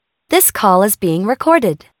This call is being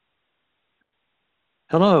recorded.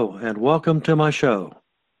 Hello, and welcome to my show,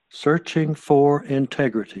 Searching for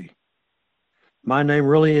Integrity. My name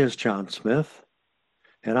really is John Smith,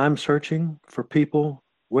 and I'm searching for people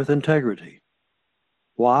with integrity.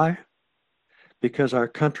 Why? Because our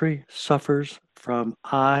country suffers from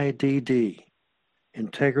IDD,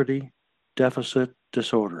 Integrity Deficit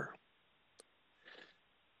Disorder.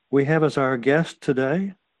 We have as our guest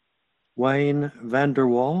today Wayne Vander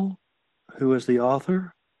Wal, who is the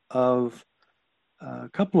author of a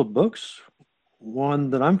couple of books. One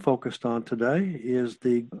that I'm focused on today is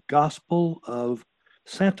The Gospel of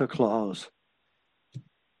Santa Claus.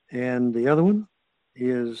 And the other one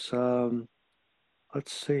is, Corky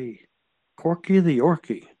the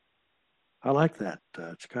Yorkie. I like that.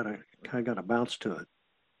 It's kind of got a bounce to it.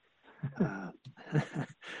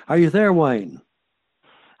 Are you there, Wayne?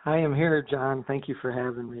 I am here, John. Thank you for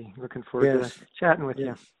having me. Looking forward to chatting with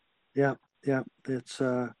you. Yeah. It's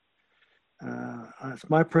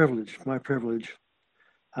my privilege.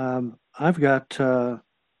 I've got,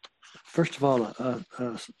 first of all,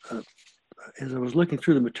 as I was looking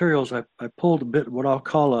through the materials, I pulled a bit what I'll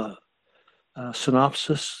call a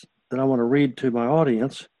synopsis that I want to read to my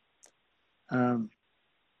audience.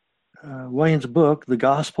 Wayne's book, The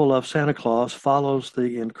Gospel of Santa Claus, follows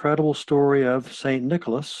the incredible story of St.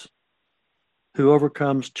 Nicholas, who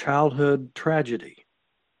overcomes childhood tragedy,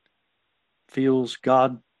 feels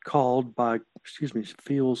called by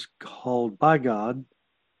God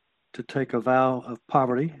to take a vow of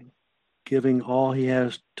poverty, giving all he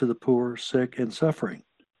has to the poor, sick, and suffering,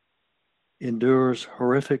 endures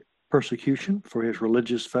horrific persecution for his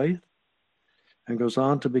religious faith, and goes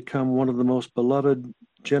on to become one of the most beloved,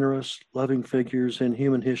 generous, loving figures in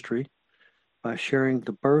human history by sharing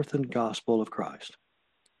the birth and gospel of Christ.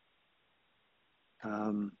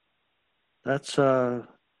 That's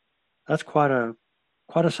quite a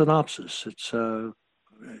synopsis. There's a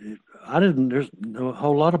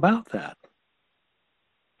whole lot about that.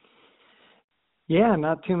 Yeah,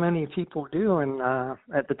 not too many people do, and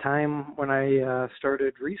at the time when I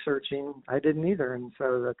started researching, I didn't either, and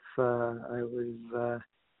so that's I was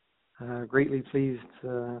greatly pleased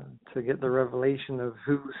to get the revelation of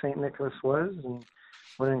who Saint Nicholas was and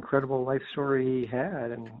what an incredible life story he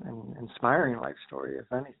had, and inspiring life story,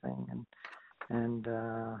 if anything, and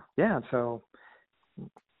so it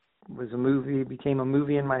was became a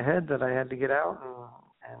movie in my head that I had to get out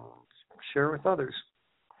and share with others.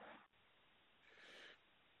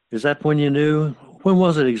 Is that when when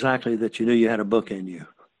was it exactly that you knew you had a book in you?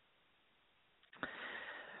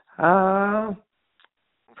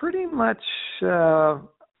 Pretty much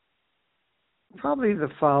probably the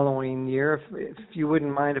following year. If you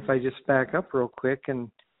wouldn't mind if I just back up real quick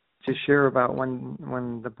and just share about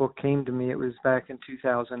when the book came to me. It was back in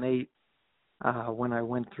 2008 when I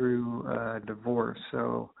went through a divorce.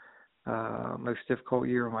 So most difficult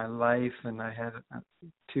year of my life, and I had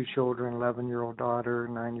two children, 11-year-old daughter,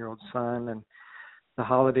 9-year-old son, and the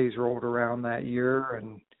holidays rolled around that year,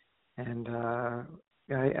 and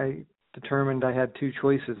I determined I had two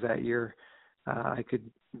choices that year. I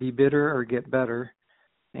could be bitter or get better,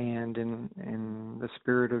 and in the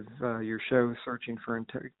spirit of your show, Searching for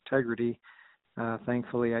Integrity,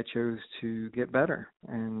 thankfully I chose to get better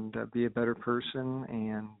and be a better person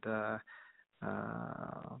and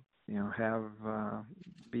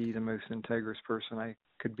be the most integrous person I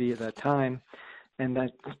could be at that time. And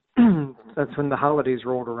that's when the holidays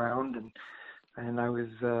rolled around, and I was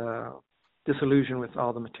disillusioned with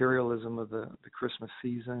all the materialism of the Christmas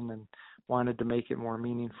season and wanted to make it more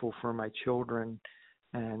meaningful for my children.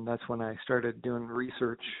 And that's when I started doing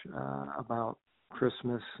research about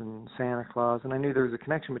Christmas and Santa Claus. And I knew there was a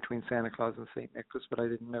connection between Santa Claus and St. Nicholas, but I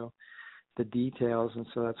didn't know the details. And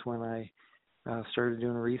so that's when I started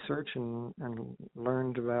doing research and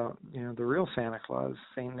learned about the real Santa Claus,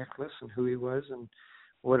 St. Nicholas, and who he was, and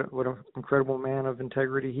what an incredible man of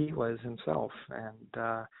integrity he was himself,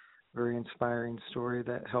 and very inspiring story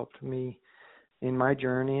that helped me in my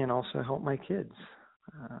journey and also helped my kids.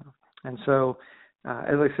 And so,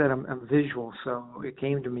 as I said, I'm visual, so it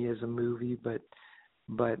came to me as a movie, but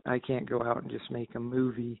I can't go out and just make a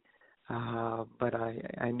movie. But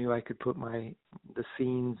I knew I could put the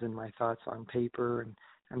scenes and my thoughts on paper,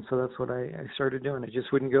 and so that's what I started doing. It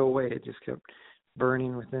just wouldn't go away. It just kept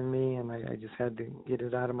burning within me, and I just had to get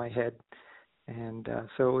it out of my head. And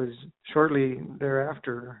so it was shortly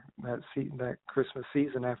thereafter, that Christmas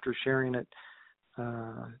season, after sharing it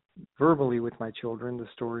verbally with my children, the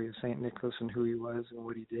story of St. Nicholas and who he was and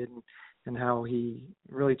what he did, and how he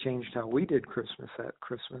really changed how we did Christmas at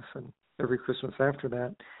Christmas and every Christmas after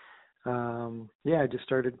that. I just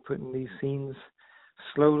started putting these scenes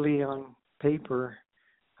slowly on paper,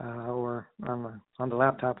 or on the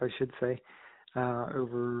laptop, I should say,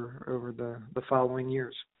 over the following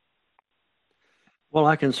years. Well,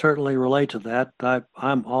 I can certainly relate to that.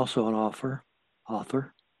 I'm also an author,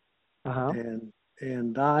 Uh-huh.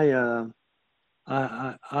 and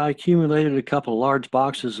I accumulated a couple of large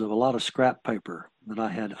boxes of a lot of scrap paper that I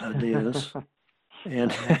had ideas,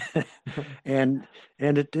 and Uh-huh. and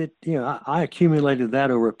it I accumulated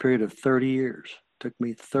that over a period of 30 years. It took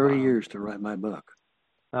me 30 Wow. years to write my book,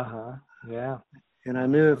 Uh-huh. Yeah. and I Wow,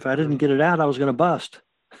 knew if that's I didn't great. get it out, I was going to bust.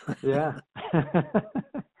 Yeah.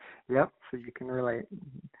 Yep, so you can relate.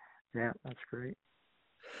 Yeah, that's great.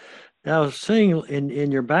 I was seeing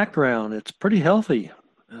in your background, it's pretty healthy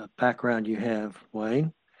background you have,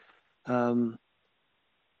 Wayne. Um,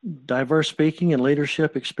 Diverse speaking and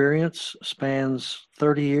leadership experience spans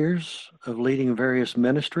 30 years of leading various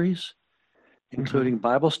ministries, Hmm. including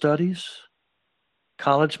Bible studies,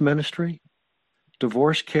 college ministry,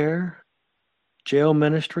 divorce care, jail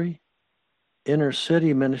ministry, inner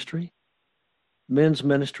city ministry, men's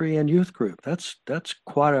ministry, and youth group. That's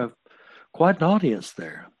quite an audience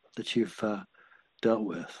there that you've dealt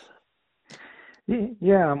with.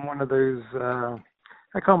 Yeah, I'm one of those.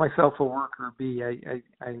 I call myself a worker bee.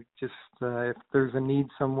 I just if there's a need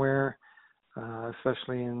somewhere,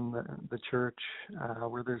 especially in the church,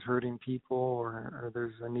 where there's hurting people, or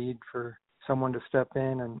there's a need for someone to step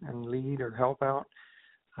in and lead or help out.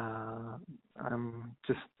 Uh,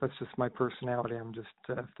 that's just my personality. I'm just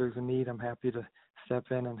if there's a need, I'm happy to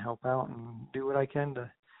step in and help out and do what I can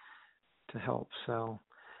to help. So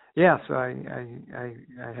yeah, so I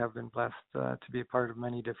have been blessed to be a part of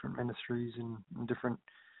many different ministries in different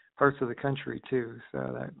parts of the country too. So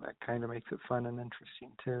that kind of makes it fun and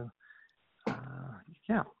interesting too.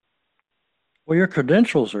 Yeah. Well, your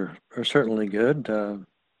credentials are certainly good.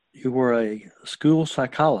 You were a school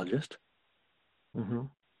psychologist. Hmm.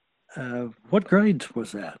 What grades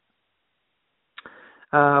was that?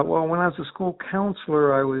 Well, when I was a school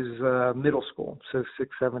counselor, I was middle school, so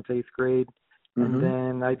sixth, seventh, eighth grade, and Mm-hmm.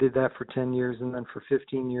 then I did that for 10 years, and then for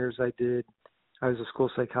 15 years I was a school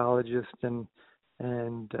psychologist, and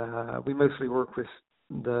we mostly work with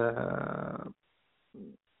the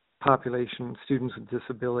population, students with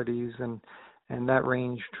disabilities, and that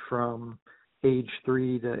ranged from age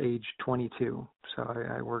 3 to age 22. So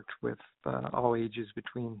I worked with all ages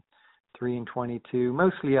between 3 and 22,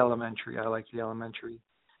 mostly elementary. I like the elementary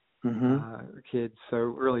Mm-hmm. kids, so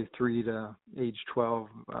really 3 to age 12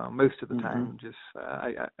 most of the Mm-hmm. time. Just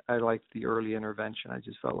I liked the early intervention. I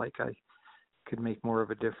just felt like I could make more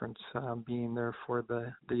of a difference being there for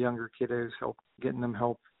the younger kiddos, getting them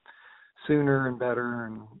help sooner and better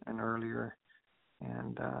and earlier.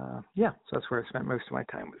 And so that's where I spent most of my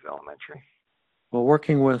time was elementary. Well,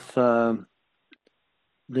 working with the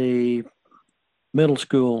middle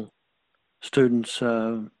school students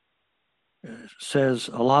says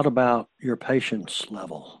a lot about your patience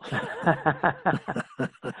level.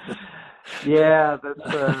 Yeah,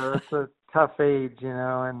 that's a tough age,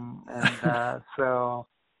 and so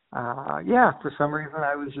yeah, for some reason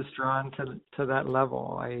I was just drawn to that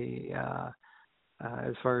level.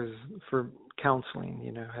 As far as for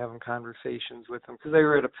counseling, having conversations with them because they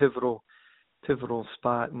were at a pivotal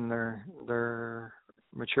spot in their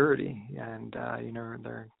maturity, and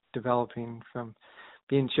they're developing from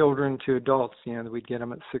being children to adults. We'd get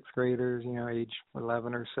them at sixth graders, age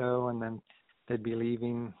 11 or so, and then they'd be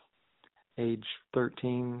leaving age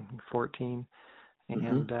 13, 14,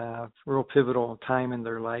 Mm-hmm. and real pivotal time in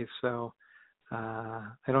their life. So I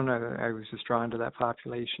don't know. I was just drawn to that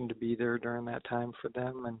population to be there during that time for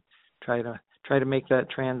them and try to make that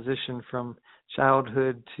transition from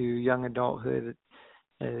childhood to young adulthood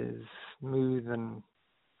as smooth and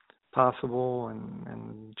possible,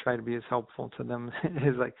 and try to be as helpful to them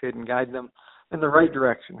as I could and guide them in the right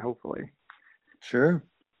direction, hopefully. Sure,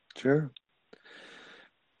 sure.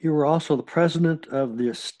 You were also the president of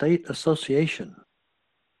the State Association.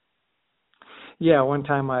 Yeah, one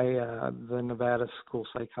time the Nevada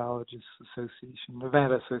Association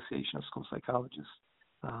of School Psychologists,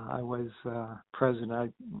 I was president. I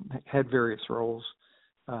had various roles,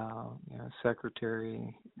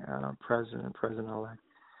 secretary, president-elect,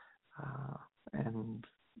 uh, and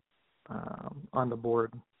on the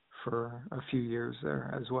board for a few years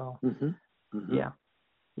there as well. Mm-hmm. Mm-hmm. Yeah,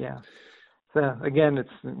 yeah. So again, it's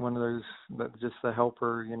one of those just the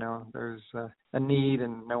helper. There's a need,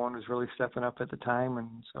 and no one was really stepping up at the time, and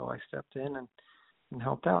so I stepped in and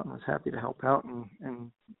helped out, and was happy to help out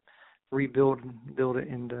and build it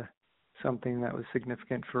into something that was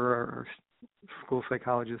significant for school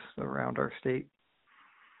psychologists around our state.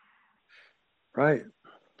 Right.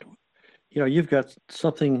 You've got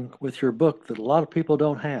something with your book that a lot of people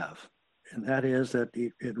don't have, and that is that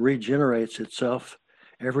it regenerates itself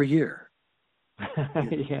every year.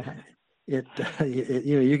 Yeah.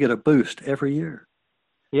 You get a boost every year.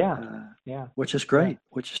 Yeah. Yeah. Which is great,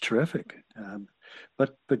 which is terrific.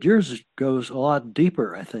 But yours goes a lot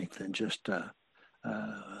deeper, I think, than just a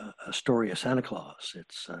story of Santa Claus.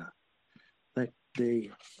 It's the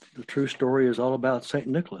true story is all about Saint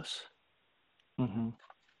Nicholas. Mm-hmm.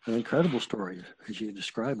 An incredible story as you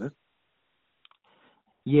describe it.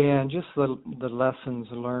 Yeah, and just the lessons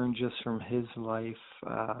learned just from his life,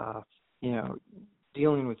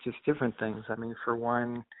 dealing with just different things. I mean, for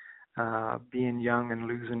one, being young and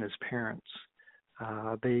losing his parents.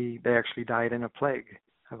 They actually died in a plague,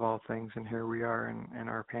 of all things, and here we are in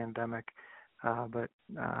our pandemic. But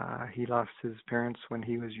he lost his parents when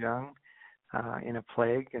he was young in a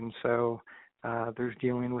plague, and so there's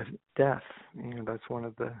dealing with death. That's one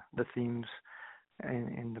of the themes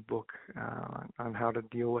in the book on how to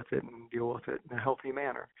deal with it and deal with it in a healthy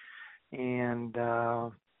manner. And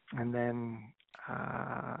then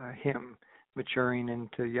him maturing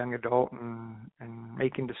into young adult and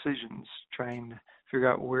making decisions, trying to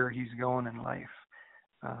figure out where he's going in life,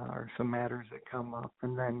 or some matters that come up.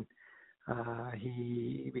 And then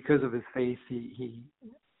he, because of his faith, he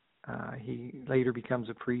later becomes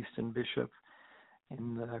a priest and bishop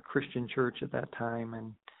in the Christian church at that time,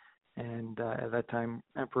 and at that time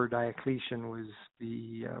Emperor Diocletian was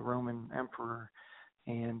the Roman emperor,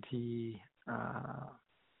 and he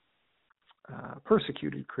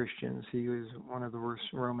persecuted Christians. He was one of the worst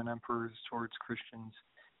Roman emperors towards Christians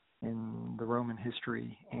in the Roman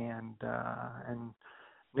history, and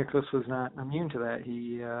Nicholas was not immune to that.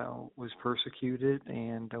 He was persecuted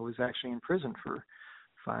and was actually in prison for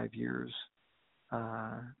 5 years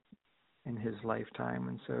in his lifetime,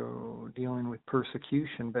 and so dealing with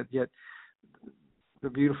persecution. But yet,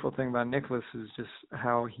 the beautiful thing about Nicholas is just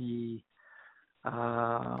how he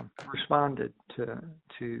responded to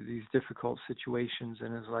these difficult situations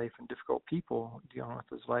in his life and difficult people dealing with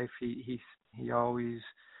his life. He always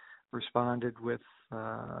responded with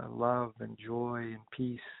love and joy and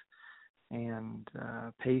peace and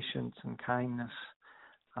patience and kindness,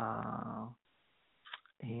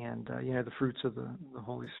 and the fruits of the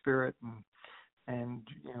Holy Spirit, and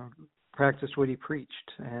practiced what he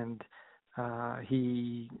preached. And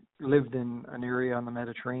he lived in an area on the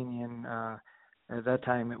Mediterranean. At that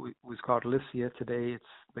time, it was called Lycia. Today,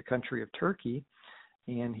 it's the country of Turkey.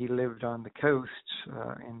 And he lived on the coast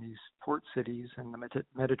in these port cities. And the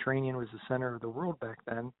Mediterranean was the center of the world back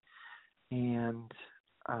then. And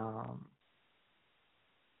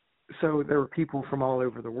so there were people from all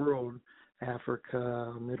over the world,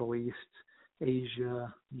 Africa, Middle East,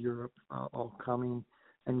 Asia, Europe, all coming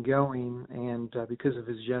and going. And because of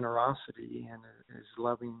his generosity and his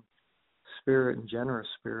loving spirit and generous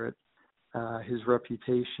spirit, his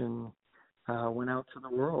reputation went out to the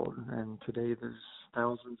world, and today there's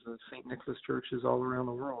thousands of St. Nicholas churches all around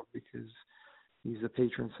the world because he's a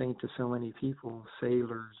patron saint to so many people,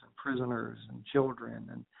 sailors and prisoners and children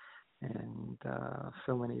and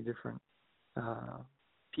so many different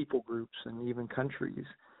people groups and even countries.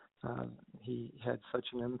 He had such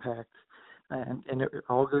an impact, and it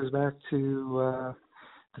all goes back to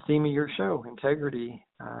the theme of your show, integrity.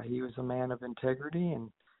 He was a man of integrity,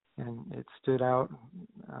 and it stood out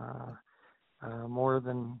more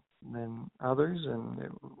than others, and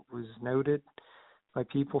it was noted by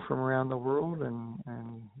people from around the world,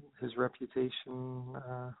 and his reputation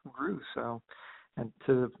grew. So, and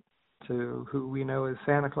to who we know as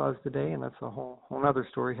Santa Claus today, and that's a whole other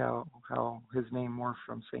story how his name morphed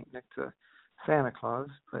from Saint Nick to Santa Claus.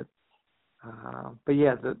 But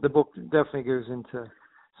yeah, the book definitely goes into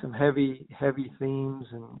some heavy themes,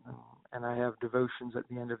 and I have devotions at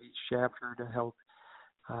the end of each chapter to help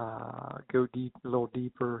go a little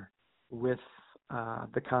deeper with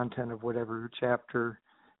the content of whatever chapter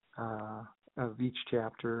of each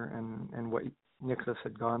chapter, and what Nicholas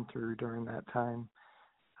had gone through during that time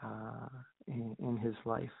in his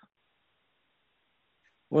life.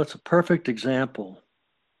 Well, it's a perfect example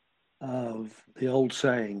of the old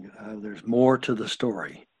saying, there's more to the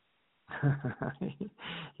story.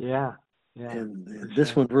 Yeah. And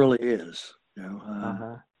this one really is,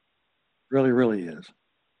 really, really is.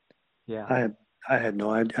 Yeah. I had no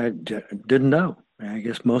idea. I didn't know. I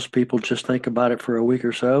guess most people just think about it for a week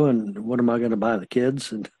or so, and what am I going to buy the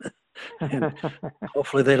kids? And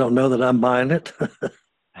hopefully they don't know that I'm buying it.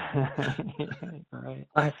 Right.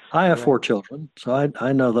 I have 4 children, so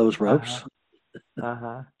I know those ropes.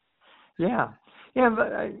 Yeah, yeah,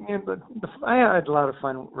 but I had a lot of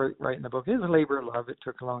fun writing the book. It was a labor of love. It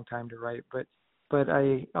took a long time to write, but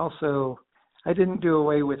I didn't do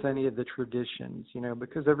away with any of the traditions,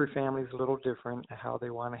 because every family is a little different how they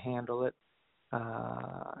want to handle it,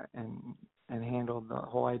 and handle the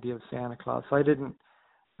whole idea of Santa Claus. So I didn't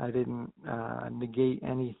negate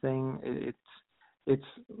anything. It's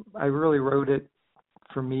I really wrote it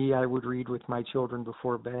for me. I would read with my children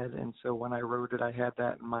before bed, and so when I wrote it, I had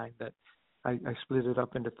that in mind, that I split it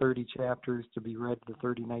up into 30 chapters to be read the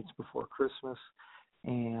 30 nights before Christmas,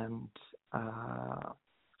 and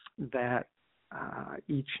that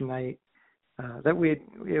each night it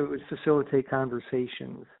would facilitate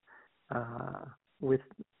conversations with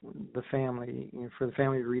the family, for the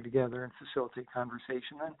family to read together and facilitate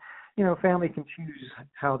conversation. And family can choose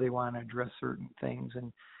how they want to address certain things,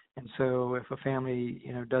 and so if a family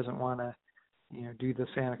doesn't want to do the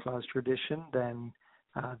Santa Claus tradition, then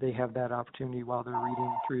they have that opportunity while they're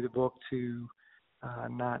reading through the book to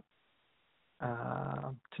not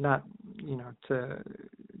to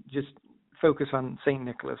just focus on Saint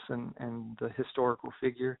Nicholas and the historical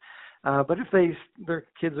figure. But if their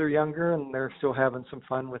kids are younger and they're still having some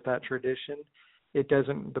fun with that tradition,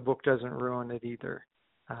 the book doesn't ruin it either.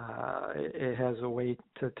 It has a way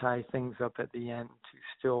to tie things up at the end to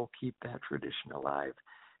still keep that tradition alive,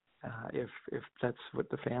 if that's what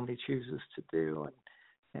the family chooses to do.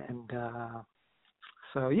 And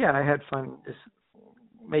so yeah, I had fun just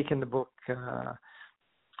making the book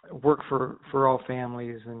work for all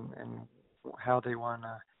families and how they want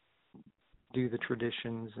to do the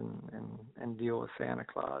traditions and deal with Santa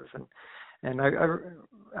Claus. And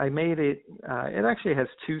I made it. It actually has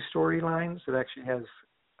two storylines. It actually has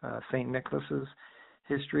Saint Nicholas's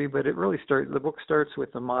history, but the book starts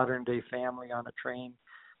with a modern day family on a train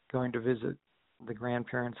going to visit the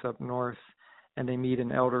grandparents up north, and they meet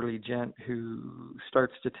an elderly gent who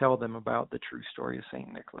starts to tell them about the true story of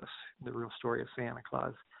Saint Nicholas, the real story of Santa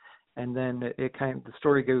Claus. And then the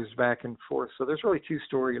story goes back and forth. So there's really two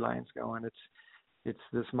storylines going. It's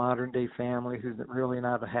this modern day family who's really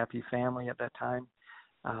not a happy family at that time,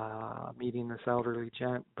 meeting this elderly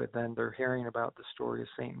gent, but then they're hearing about the story of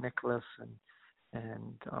Saint Nicholas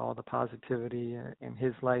and all the positivity in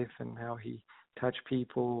his life and how he touched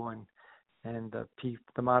people, and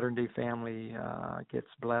the modern day family gets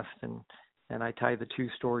blessed, and I tie the two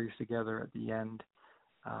stories together at the end,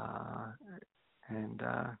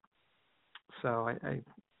 so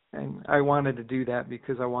I wanted to do that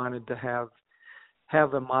because I wanted to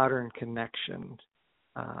have a modern connection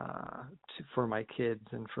for my kids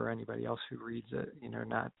and for anybody else who reads it.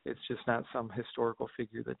 It's just not some historical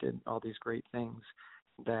figure that did all these great things,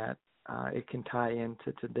 that it can tie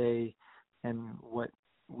into today, and what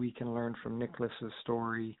we can learn from Nicholas's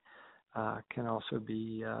story can also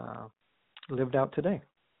be lived out today.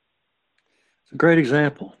 It's a great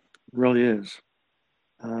example, it really is.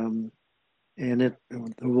 And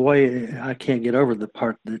the way I can't get over the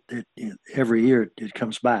part that every year it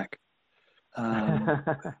comes back,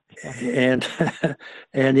 and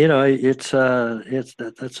it's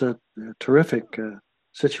that's a terrific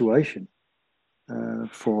situation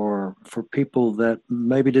for people that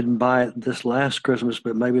maybe didn't buy it this last Christmas,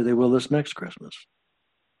 but maybe they will this next Christmas.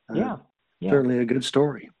 Yeah. Certainly a good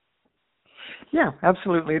story. Yeah,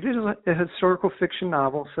 absolutely. It is a historical fiction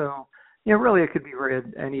novel, so really it could be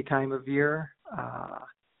read any time of year,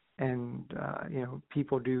 and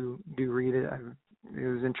people do read it. It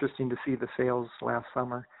was interesting to see the sales last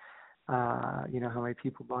summer. How many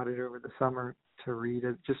people bought it over the summer to read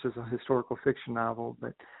it just as a historical fiction novel,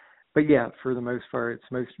 but yeah, for the most part,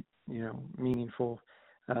 it's most meaningful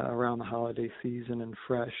around the holiday season and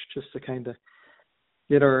fresh, just to kind of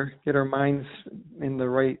get our minds in the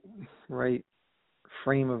right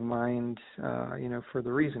frame of mind, for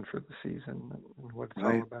the reason for the season and what it's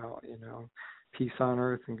all about, peace on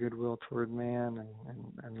earth and goodwill toward man,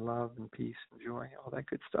 and love and peace and joy, all that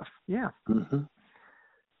good stuff. Yeah. Mm-hmm.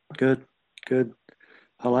 Good.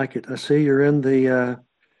 I like it. I see you're in the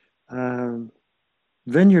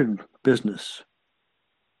vineyard business.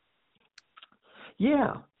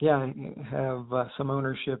 Yeah. I have some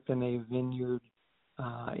ownership in a vineyard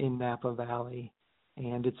in Napa Valley.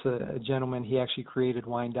 And it's a gentleman. He actually created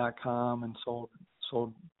wine.com and sold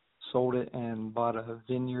it and bought a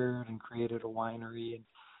vineyard and created a winery.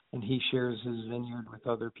 And he shares his vineyard with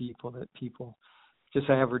other people, that people, just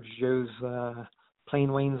average Joes, plain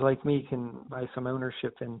Waynes like me, can buy some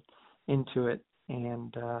ownership into it.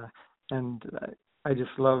 And I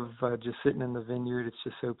just love just sitting in the vineyard. It's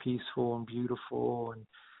just so peaceful and beautiful.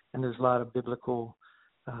 And there's a lot of biblical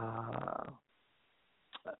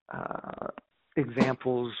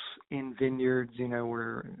examples in vineyards,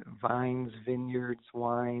 where vines, vineyards,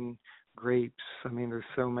 wine, grapes. I mean, there's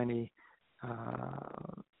so many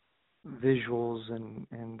visuals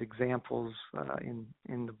and examples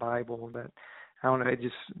in the Bible that I don't know.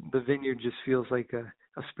 The vineyard just feels like a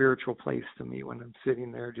spiritual place to me when I'm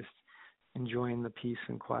sitting there just enjoying the peace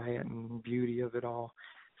and quiet and beauty of it all.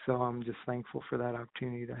 So I'm just thankful for that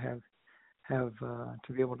opportunity to have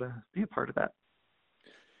to be able to be a part of that.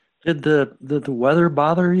 Did the weather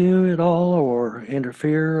bother you at all, or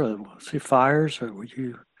interfere? See fires, or were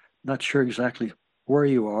you not sure exactly where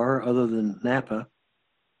you are, other than Napa?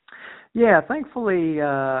 Yeah, thankfully,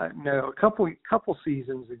 no. A couple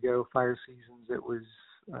seasons ago, fire seasons, it was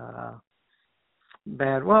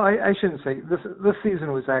bad. Well, I shouldn't say this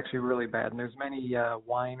season was actually really bad, and there's many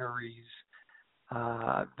wineries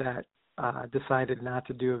that decided not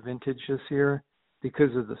to do a vintage this year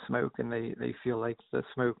because of the smoke, and they feel like the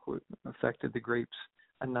smoke affected the grapes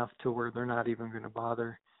enough to where they're not even going to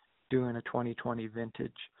bother doing a 2020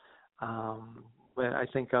 vintage. But I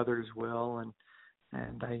think others will,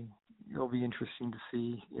 and it'll be interesting to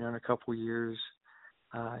see, in a couple years.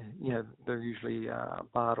 They're usually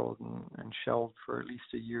bottled and shelved for at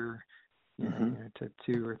least a year, to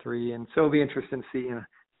 2 or 3, and so it'll be interesting to see in a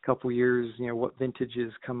couple years, what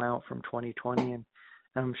vintages come out from 2020, and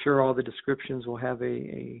I'm sure all the descriptions will have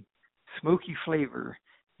a smoky flavor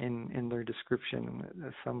in their description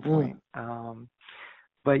at some point.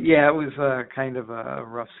 But yeah, it was kind of a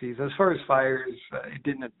rough season. As far as fires, it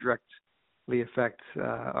didn't directly affect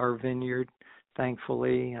our vineyard,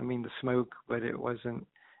 thankfully. I mean, the smoke, but it wasn't.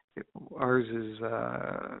 Ours is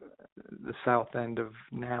the south end of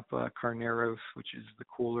Napa, Carneros, which is the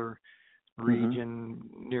cooler region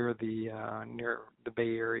near the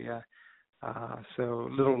Bay Area. So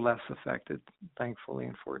a little less affected, thankfully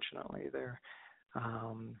and fortunately there.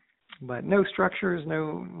 But no structures,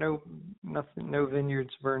 nothing, no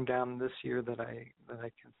vineyards burned down this year that I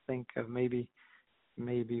can think of. Maybe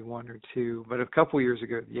 1 or 2, but a couple years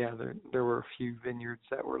ago, yeah, there were a few vineyards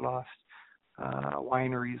that were lost,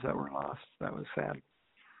 wineries that were lost. That was sad.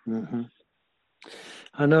 Mm-hmm.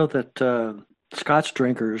 I know that Scotch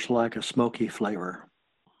drinkers like a smoky flavor.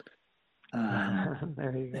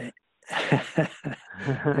 There you go.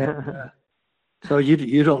 And, so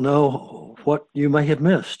you don't know what you may have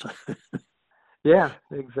missed. Yeah,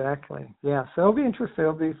 exactly. Yeah, so it'll be interesting.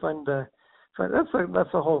 It'll be fun to.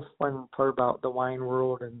 That's a whole fun part about the wine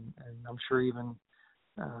world, and I'm sure even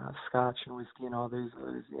Scotch and whiskey and all these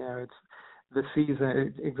others. It's the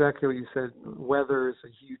season. Exactly what you said. Weather is a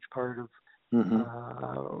huge part of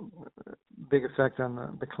big effect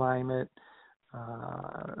on the climate.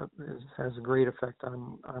 Has a great effect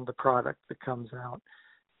on the product that comes out,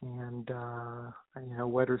 and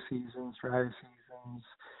wetter seasons, drier seasons,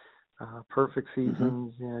 perfect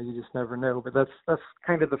seasons. You just never know. But that's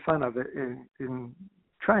kind of the fun of it in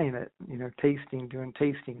trying it. Doing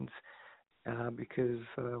tastings, because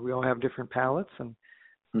we all have different palates, and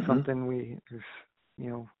something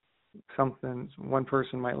one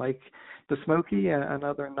person might like the smoky,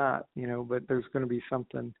 another not. But there's going to be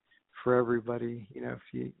something for everybody. If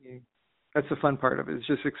you that's the fun part of it. It's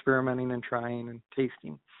just experimenting and trying and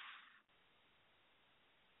tasting.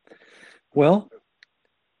 Well,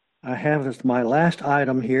 I have as my last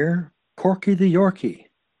item here, Corky the Yorkie.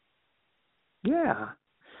 Yeah.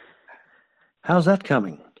 How's that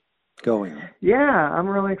going? Yeah, I'm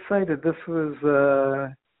really excited. This was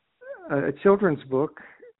a children's book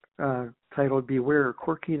titled "Beware,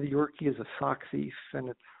 Corky the Yorkie is a Sock Thief," and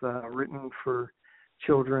it's written for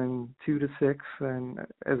children 2 to 6. And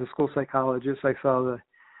as a school psychologist, I saw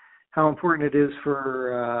how important it is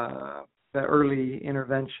for the early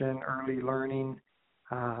intervention, early learning.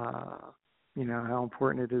 How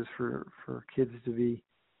important it is for kids to be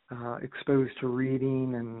exposed to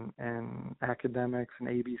reading and academics and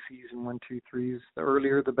ABCs and 1, 2, 3s. The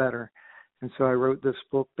earlier, the better. And so I wrote this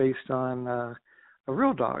book based on a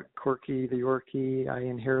real dog, Corky the Yorkie. I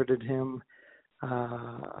inherited him.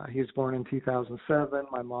 He was born in 2007.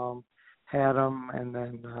 My mom had him, and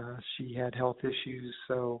then she had health issues,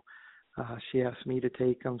 so she asked me to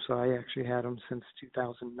take him. So I actually had him since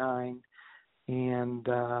 2009, and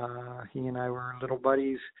he and I were little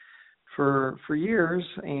buddies for years,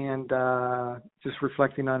 and just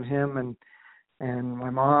reflecting on him and my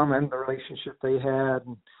mom and the relationship they had.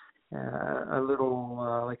 A little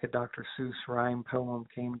like a Dr. Seuss rhyme poem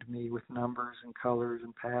came to me with numbers and colors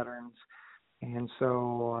and patterns. And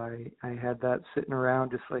so I had that sitting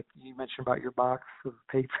around, just like you mentioned about your box of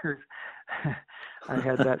papers. I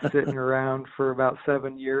had that sitting around for about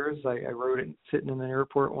 7 years. I wrote it sitting in the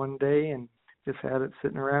airport one day and just had it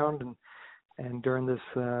sitting around. and during this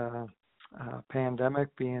pandemic,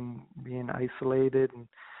 being isolated, and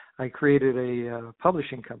I created a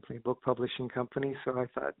publishing company, book publishing company. So I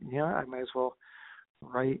thought, I might as well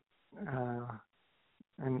write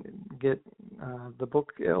and get the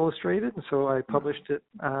book illustrated. And so I published it.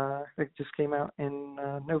 It just came out in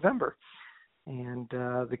November. And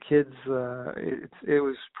the kids, it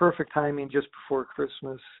was perfect timing just before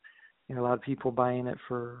Christmas. A lot of people buying it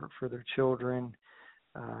for their children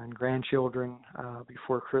and grandchildren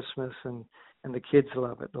before Christmas, and the kids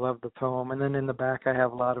love it. They love the poem. And then in the back, I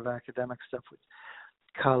have a lot of academic stuff with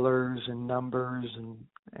colors and numbers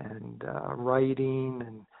and writing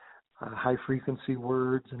and high frequency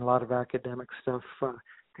words and a lot of academic stuff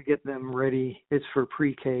to get them ready. It's for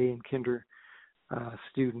pre-K and kinder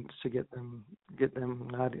students, to get them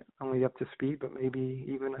not only up to speed, but maybe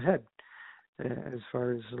even ahead as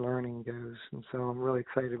far as learning goes. And so I'm really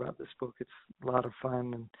excited about this book. It's a lot of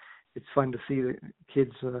fun, and it's fun to see the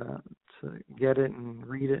kids to get it and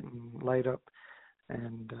read it and light up.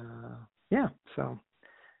 And so.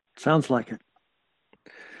 Sounds like it.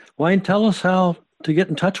 Wayne, tell us how to get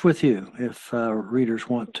in touch with you if readers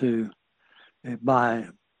want to buy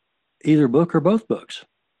either book or both books.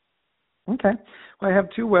 Okay. Well, I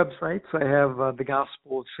have two websites. I have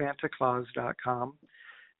thegospelofsantaclaus.com,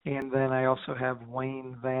 and then I also have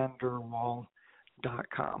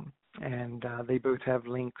waynevanderwall.com. And they both have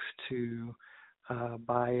links to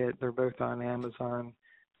buy it. They're both on Amazon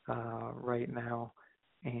right now.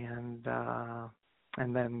 And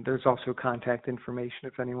then there's also contact information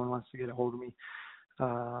if anyone wants to get a hold of me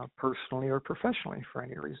personally or professionally for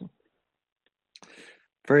any reason.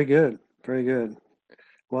 Very good. Very good.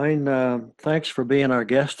 Wayne, thanks for being our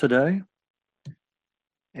guest today.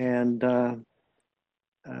 And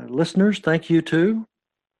listeners, thank you too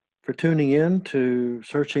for tuning in to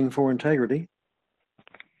Searching for Integrity.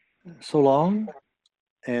 So long,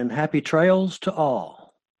 and happy trails to all.